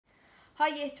Hi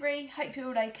Year 3, hope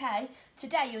you're all okay.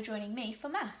 Today you're joining me for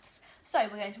maths. So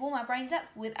we're going to warm our brains up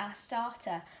with our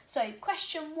starter. So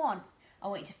question 1, I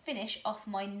want you to finish off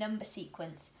my number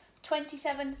sequence.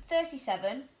 27,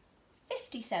 37,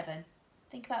 57.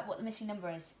 Think about what the missing number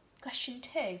is. Question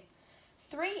 2,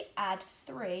 3 add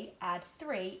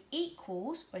 3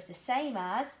 equals, or is the same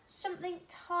as, something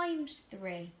times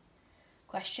 3.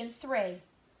 Question 3,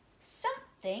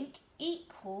 something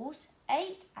equals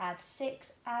 8 add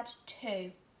 6 add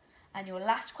 2. And your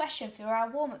last question for our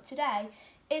warm-up today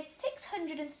is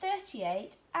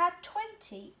 638 add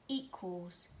 20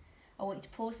 equals. I want you to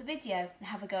pause the video and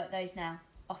have a go at those now.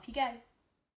 Off you go.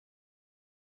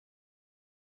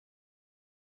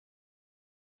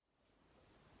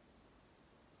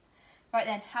 Right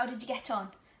then, how did you get on?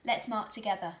 Let's mark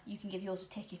together. You can give yours a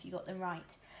tick if you got them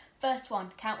right. First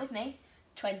one, count with me.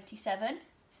 27,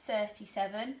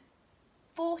 37,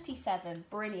 47,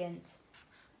 brilliant.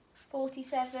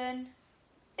 47,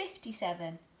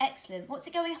 57, excellent. What's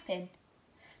it going up in?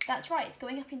 That's right, it's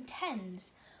going up in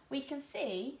tens. We can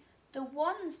see the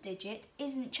ones digit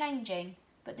isn't changing,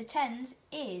 but the tens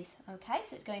is, okay?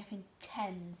 So it's going up in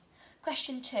tens.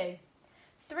 Question 2,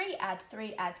 3 add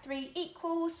 3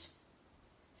 equals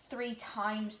 3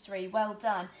 times 3, well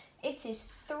done. It is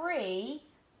 3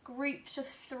 groups of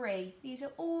 3. These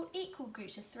are all equal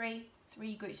groups of 3.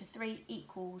 3 groups of 3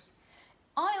 equals.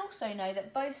 I also know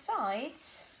that both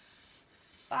sides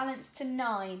balance to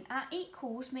 9. Our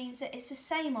equals means that it's the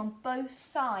same on both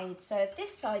sides. So if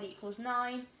this side equals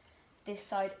 9, this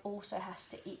side also has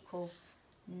to equal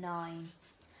 9.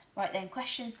 Right then,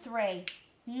 question 3.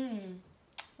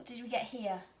 What did we get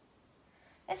here?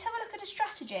 Let's have a look at a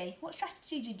strategy. What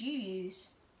strategy did you use?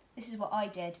 This is what I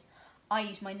did. I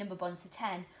used my number bonds to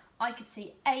 10. I could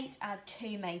see 8 add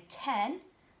 2 made 10.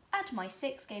 Add my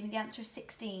 6 gave me the answer of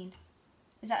 16.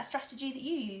 Is that a strategy that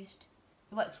you used?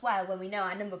 It works well when we know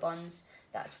our number bonds.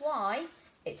 That's why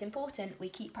it's important we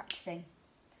keep practicing.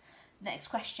 Next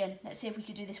question. Let's see if we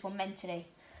could do this one mentally.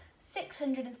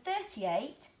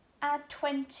 638 add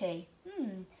 20.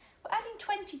 We're adding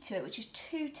 20 to it, which is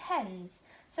 2 tens.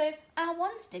 So our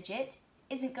ones digit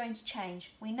isn't going to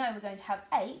change. We know we're going to have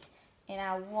 8 in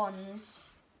our ones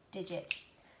digit.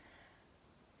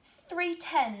 3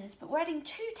 tens, but we're adding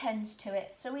 2 tens to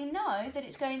it, so we know that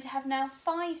it's going to have now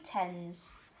 5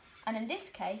 tens. And in this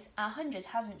case, our hundreds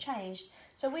hasn't changed,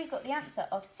 so we've got the answer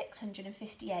of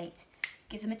 658.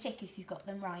 Give them a tick if you've got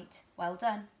them right. Well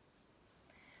done.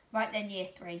 Right then, Year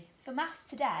 3. For maths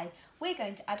today, we're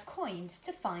going to add coins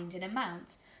to find an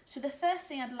amount. So the first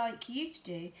thing I'd like you to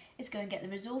do is go and get the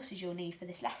resources you'll need for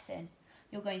this lesson.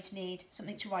 You're going to need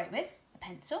something to write with, a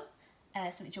pencil,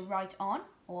 something to write on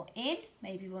or in,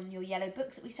 maybe one of your yellow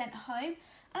books that we sent home,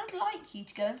 and I'd like you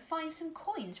to go and find some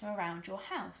coins from around your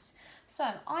house. So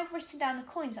I've written down the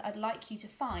coins that I'd like you to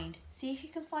find. See if you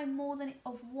can find more than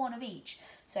one of each.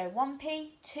 So 1p,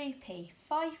 2p,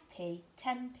 5p,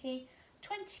 10p,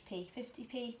 20p,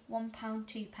 50p, £1,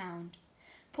 £2.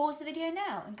 Pause the video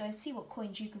now and go and see what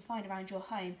coins you can find around your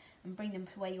home and bring them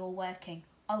to where you're working.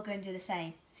 I'll go and do the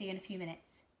same. See you in a few minutes.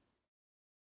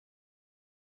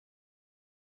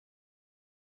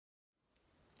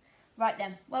 Right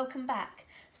then, welcome back.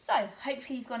 So,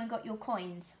 hopefully you've gone and got your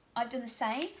coins. I've done the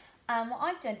same, and what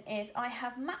I've done is I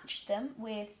have matched them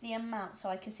with the amount. So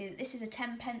I can see that this is a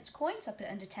 10p coin, so I put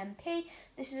it under 10p.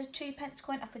 This is a 2p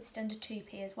coin, I put it under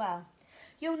 2p as well.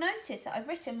 You'll notice that I've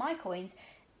written my coins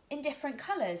in different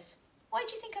colours. Why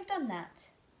do you think I've done that?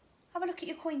 Have a look at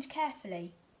your coins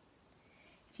carefully.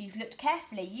 If you've looked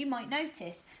carefully, you might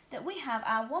notice that we have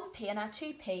our 1p and our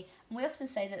 2p, and we often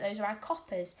say that those are our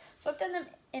coppers. So I've done them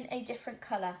in a different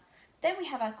colour. Then we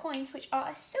have our coins, which are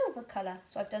a silver colour,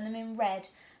 so I've done them in red.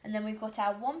 And then we've got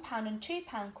our £1 and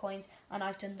 £2 coins, and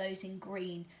I've done those in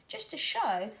green, just to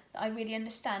show that I really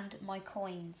understand my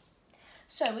coins.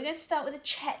 So we're going to start with a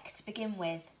check to begin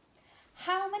with.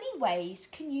 How many ways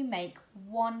can you make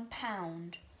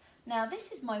 £1? Now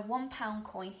this is my £1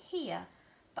 coin here,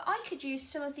 but I could use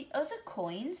some of the other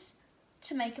coins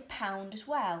to make a pound as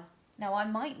well. Now I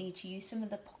might need to use some of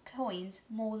the coins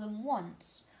more than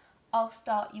once. I'll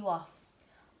start you off.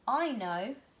 I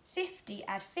know 50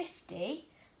 add 50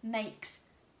 makes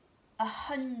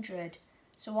 100.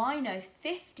 So I know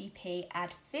 50p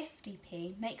add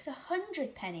 50p makes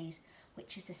 100 pennies,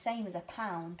 which is the same as a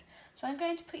pound. So I'm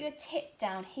going to put you a tip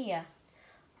down here.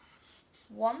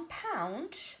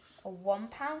 £1 or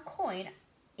 £1 coin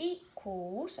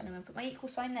equals, and I'm going to put my equal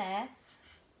sign there,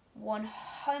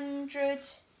 100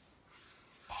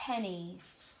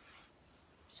 pennies.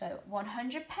 So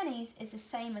 100 pennies is the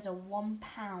same as a £1.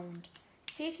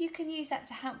 See if you can use that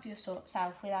to help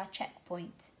yourself with our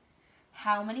checkpoint.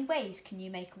 How many ways can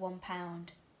you make a £1?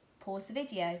 Pause the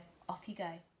video, off you go.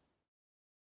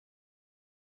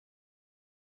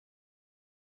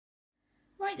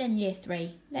 Right then, Year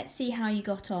 3, let's see how you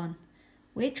got on.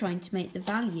 We're trying to make the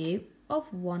value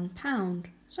of £1.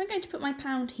 So I'm going to put my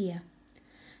pound here.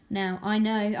 Now, I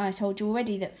know I told you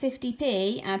already that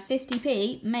 50p add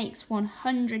 50p makes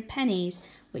 100 pennies,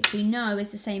 which we know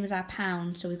is the same as our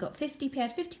pound. So we've got 50p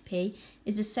add 50p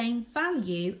is the same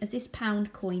value as this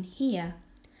pound coin here.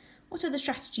 What other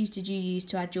strategies did you use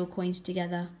to add your coins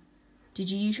together? Did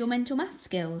you use your mental math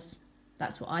skills?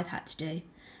 That's what I've had to do.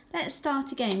 Let's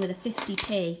start again with a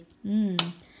 50p.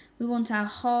 We want our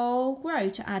whole row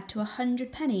to add to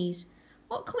 100 pennies.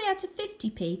 What can we add to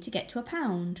 50p to get to a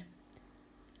pound?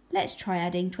 Let's try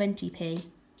adding 20p.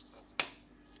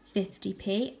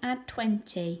 50p add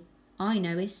 20. I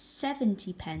know is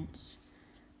 70 pence.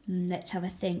 Let's have a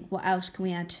think. What else can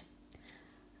we add?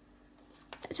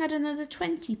 Let's add another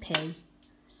 20p.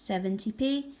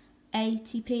 70p,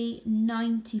 80p,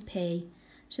 90p.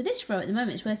 So this row at the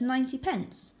moment is worth 90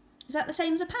 pence. Is that the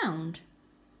same as a pound?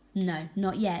 No,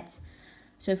 not yet.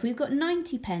 So if we've got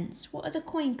 90 pence, what other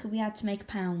coin could we add to make a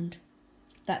pound?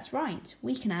 That's right,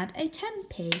 we can add a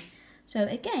 10p. So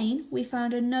again, we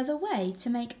found another way to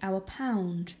make our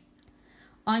pound.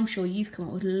 I'm sure you've come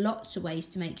up with lots of ways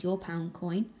to make your pound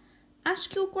coin.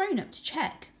 Ask your grown-up to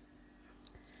check.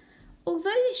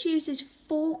 Although this uses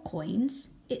 4 coins,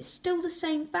 it's still the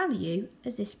same value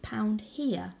as this pound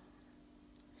here.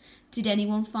 Did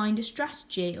anyone find a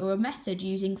strategy or a method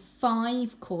using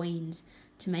 5 coins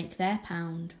to make their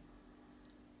pound?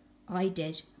 I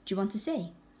did. Do you want to see?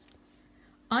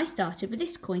 I started with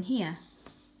this coin here,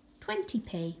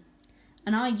 20p,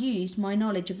 and I used my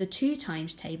knowledge of the 2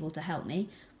 times table to help me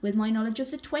with my knowledge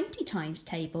of the 20 times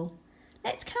table.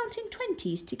 Let's count in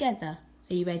 20s together.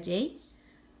 Are you ready?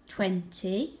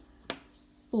 20,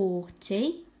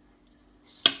 40,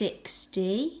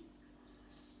 60,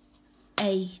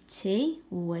 80,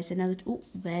 there's another,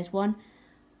 there's one,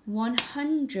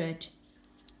 100.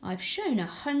 I've shown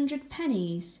 100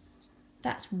 pennies.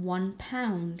 That's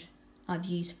 £1. I've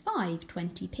used 5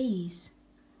 20p's.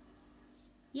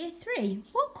 Year 3,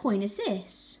 what coin is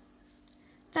this?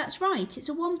 That's right, it's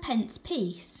a 1p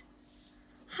piece.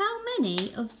 How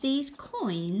many of these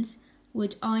coins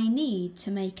would I need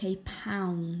to make a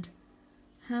pound?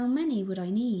 How many would I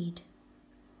need?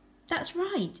 That's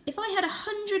right, if I had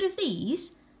 100 of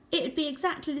these, it would be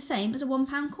exactly the same as a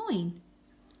 £1 coin.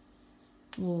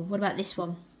 What about this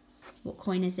one? What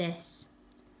coin is this?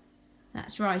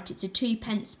 That's right, it's a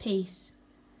 2p piece.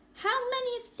 How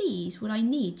many of these would I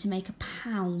need to make a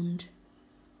pound?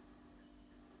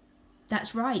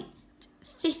 That's right,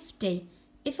 50.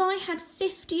 If I had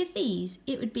 50 of these,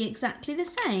 it would be exactly the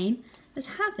same as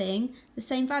having the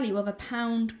same value of a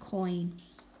pound coin.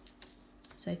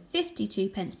 So 50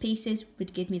 2p pieces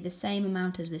would give me the same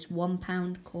amount as this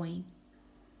 £1 coin.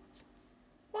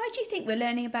 Why do you think we're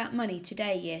learning about money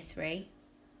today, Year 3?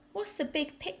 What's the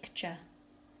big picture?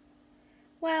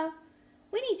 Well,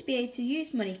 we need to be able to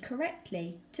use money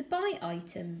correctly to buy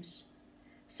items.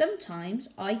 Sometimes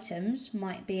items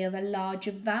might be of a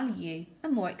larger value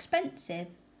and more expensive.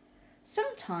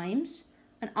 Sometimes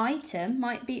an item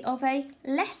might be of a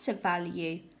lesser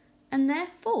value and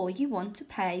therefore you want to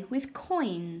pay with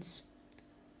coins.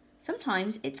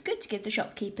 Sometimes it's good to give the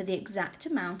shopkeeper the exact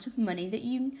amount of money that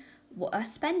you are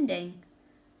spending.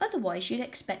 Otherwise you'd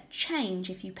expect change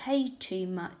if you paid too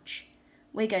much.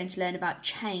 We're going to learn about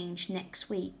change next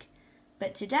week,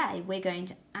 but today we're going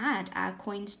to add our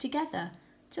coins together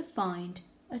to find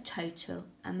a total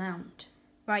amount.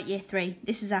 Right, Year 3,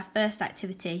 this is our first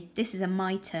activity. This is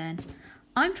my turn.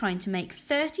 I'm trying to make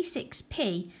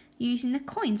 36p using the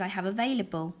coins I have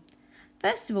available.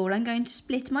 First of all, I'm going to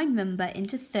split my number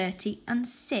into 30 and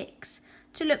 6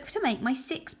 to look to make my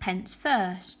 6p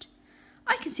first.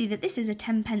 I can see that this is a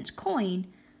 10p coin,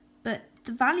 but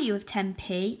the value of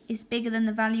 10p is bigger than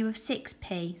the value of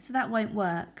 6p, so that won't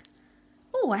work.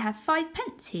 I have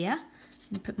 5p here. I'm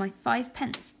going to put my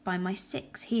 5p by my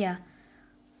 6 here.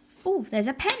 There's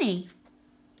a penny.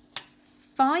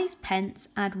 5p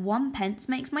add 1p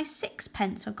makes my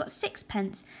 6p, so I've got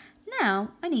 6p.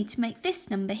 Now I need to make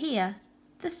this number here,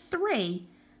 the 3,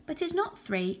 but it's not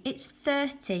 3, it's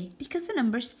 30, because the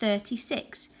number is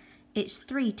 36. It's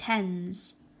 3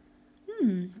 10s.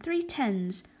 3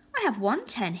 10s. I have 1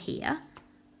 10 here,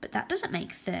 but that doesn't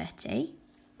make 30.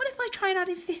 What if I try and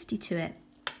add 50 to it?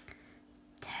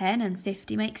 10 and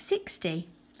 50 make 60.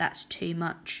 That's too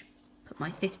much. Put my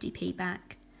 50p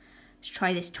back. Let's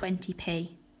try this 20p.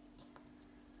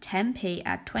 10p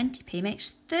add 20p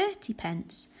makes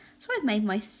 30p. So I've made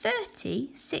my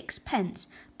 36 pence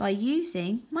by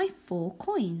using my 4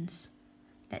 coins.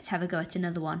 Let's have a go at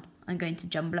another one. I'm going to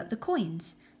jumble up the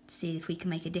coins to see if we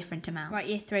can make a different amount. Right,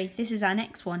 year 3, this is our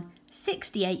next one.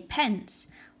 68 pence.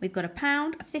 We've got a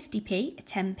pound, a 50p, a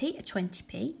 10p, a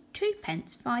 20p, 2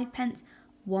 pence, 5 pence,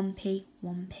 1p,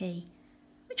 1p.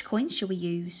 Which coins shall we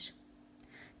use?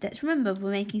 Let's remember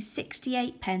we're making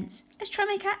 68 pence. Let's try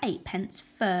and make our 8 pence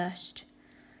first.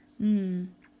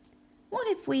 What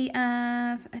if we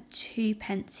have a 2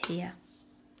 pence here?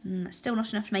 That's still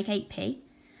not enough to make 8p.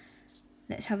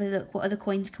 Let's have a look. What other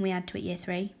coins can we add to it, year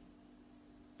 3?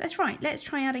 That's right. Let's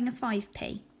try adding a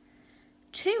 5p.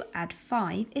 2 add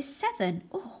 5 is 7.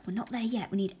 Oh, we're not there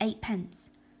yet. We need 8 pence.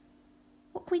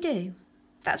 What can we do?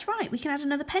 That's right. We can add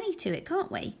another penny to it,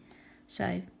 can't we?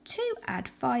 So 2 add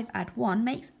 5 add 1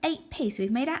 makes 8p. So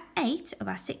we've made our 8 of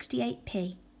our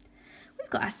 68p. We've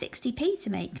got our 60p to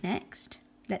make next.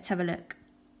 Let's have a look.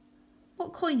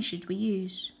 What coin should we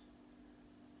use?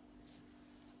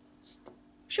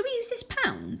 Should we use this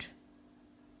pound?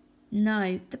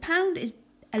 No, the pound is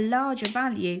a larger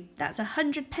value. That's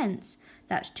 100 pence.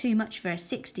 That's too much for a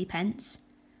 60 pence.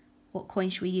 What coin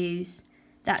should we use?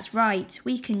 That's right,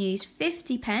 we can use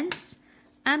 50 pence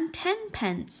and 10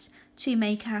 pence to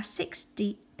make our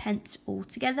 60 pence all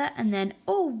together, and then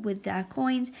all with our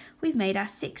coins, we've made our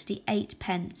 68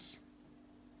 pence.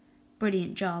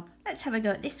 Brilliant job. Let's have a go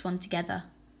at this one together.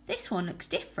 This one looks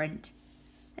different.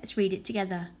 Let's read it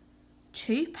together.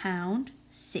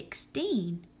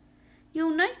 £2.16. You'll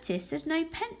notice there's no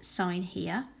pence sign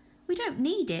here. We don't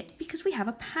need it because we have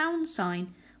a pound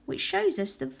sign, which shows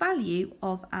us the value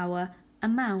of our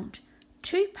amount,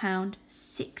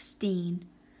 £2.16.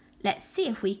 Let's see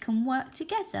if we can work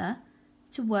together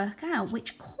to work out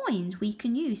which coins we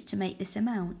can use to make this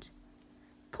amount.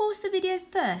 Pause the video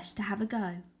first to have a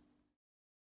go.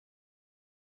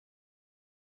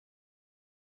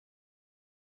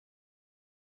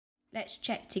 Let's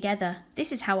check together.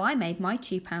 This is how I made my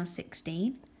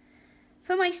 £2.16.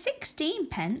 For my 16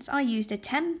 pence, I used a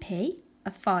 10p, a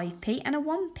 5p and a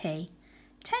 1p.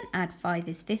 10 add 5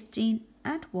 is 15,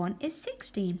 add 1 is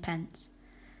 16 pence.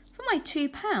 For my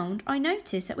 £2, I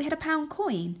noticed that we had a pound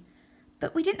coin,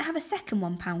 but we didn't have a second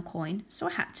 £1 coin, so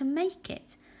I had to make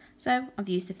it. So I've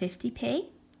used the 50p,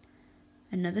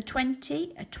 another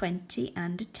 20, a 20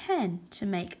 and a 10 to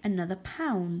make another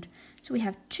pound. So we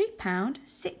have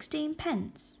 £2.16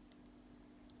 pence.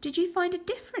 Did you find a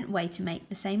different way to make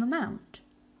the same amount?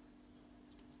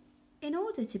 In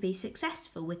order to be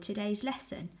successful with today's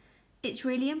lesson, it's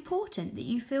really important that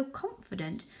you feel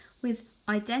confident with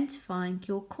identifying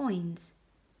your coins.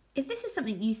 If this is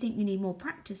something you think you need more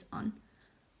practice on,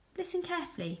 listen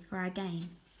carefully for our game.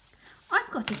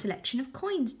 I've got a selection of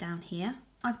coins down here.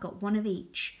 I've got one of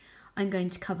each. I'm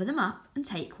going to cover them up and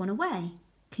take one away.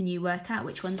 Can you work out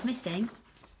which one's missing?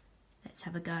 Let's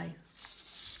have a go.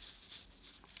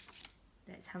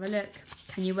 Let's have a look.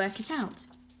 Can you work it out?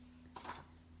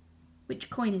 Which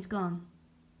coin is gone?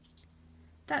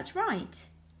 That's right.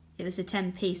 It was the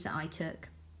 10 piece that I took.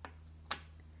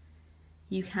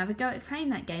 You can have a go at playing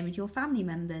that game with your family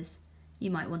members.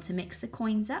 You might want to mix the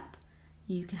coins up.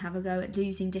 You can have a go at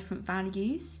losing different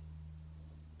values.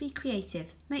 Be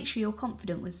creative. Make sure you're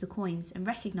confident with the coins and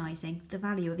recognising the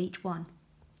value of each one.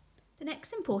 The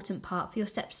next important part for your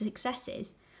steps to success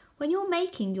is, when you're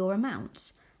making your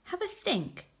amounts, have a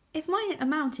think. If my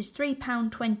amount is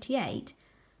 £3.28,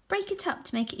 break it up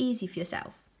to make it easy for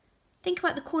yourself. Think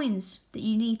about the coins that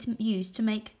you need to use to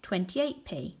make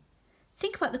 28p.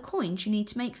 Think about the coins you need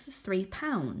to make the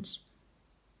 £3.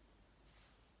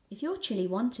 If you're Chili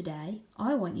 1 today,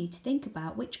 I want you to think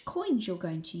about which coins you're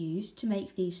going to use to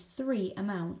make these 3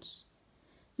 amounts.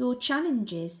 Your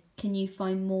challenge is, can you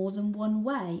find more than one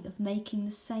way of making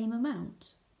the same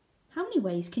amount? How many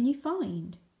ways can you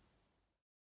find?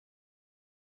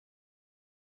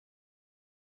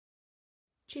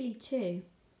 Chili 2,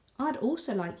 I'd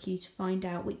also like you to find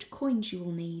out which coins you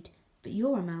will need, but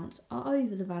your amounts are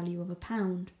over the value of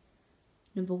 £1.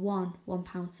 Number 1,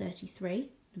 £1.33.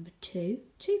 Number 2,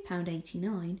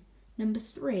 £2.89. Number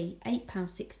 3,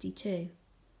 £8.62.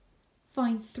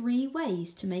 Find 3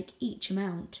 ways to make each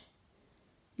amount.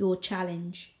 Your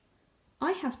challenge.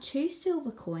 I have 2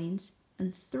 silver coins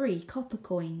and 3 copper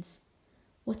coins.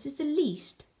 What is the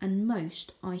least and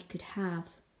most I could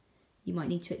have? You might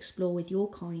need to explore with your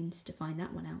coins to find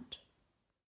that one out.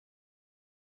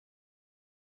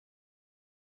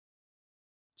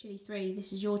 Chili 3,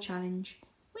 this is your challenge.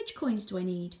 Which coins do I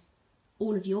need?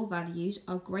 All of your values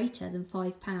are greater than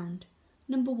 £5.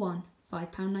 Number 1,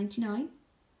 £5.99.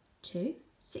 2,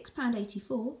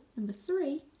 £6.84. Number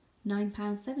 3,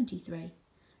 £9.73.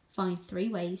 Find 3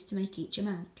 ways to make each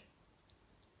amount.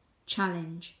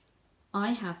 Challenge.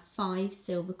 I have 5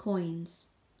 silver coins.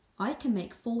 I can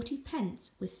make 40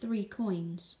 pence with 3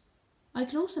 coins. I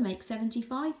can also make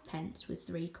 75 pence with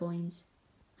 3 coins.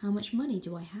 How much money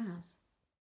do I have?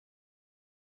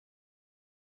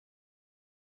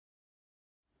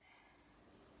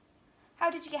 How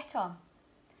did you get on?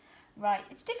 Right,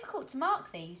 it's difficult to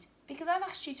mark these because I've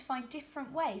asked you to find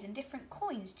different ways and different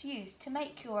coins to use to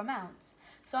make your amounts.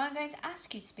 So I'm going to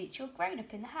ask you to speak to your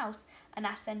grown-up in the house and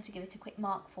ask them to give it a quick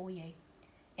mark for you.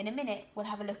 In a minute, we'll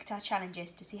have a look at our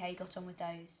challenges to see how you got on with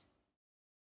those.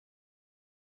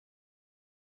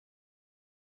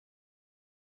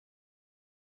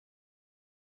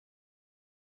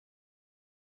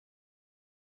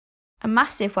 A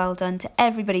massive well done to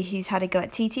everybody who's had a go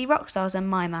at TT Rockstars and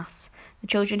My Maths. The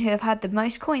children who have had the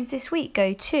most coins this week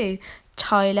go to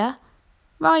Tyler,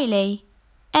 Riley,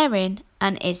 Erin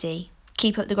and Izzy.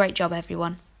 Keep up the great job,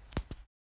 everyone.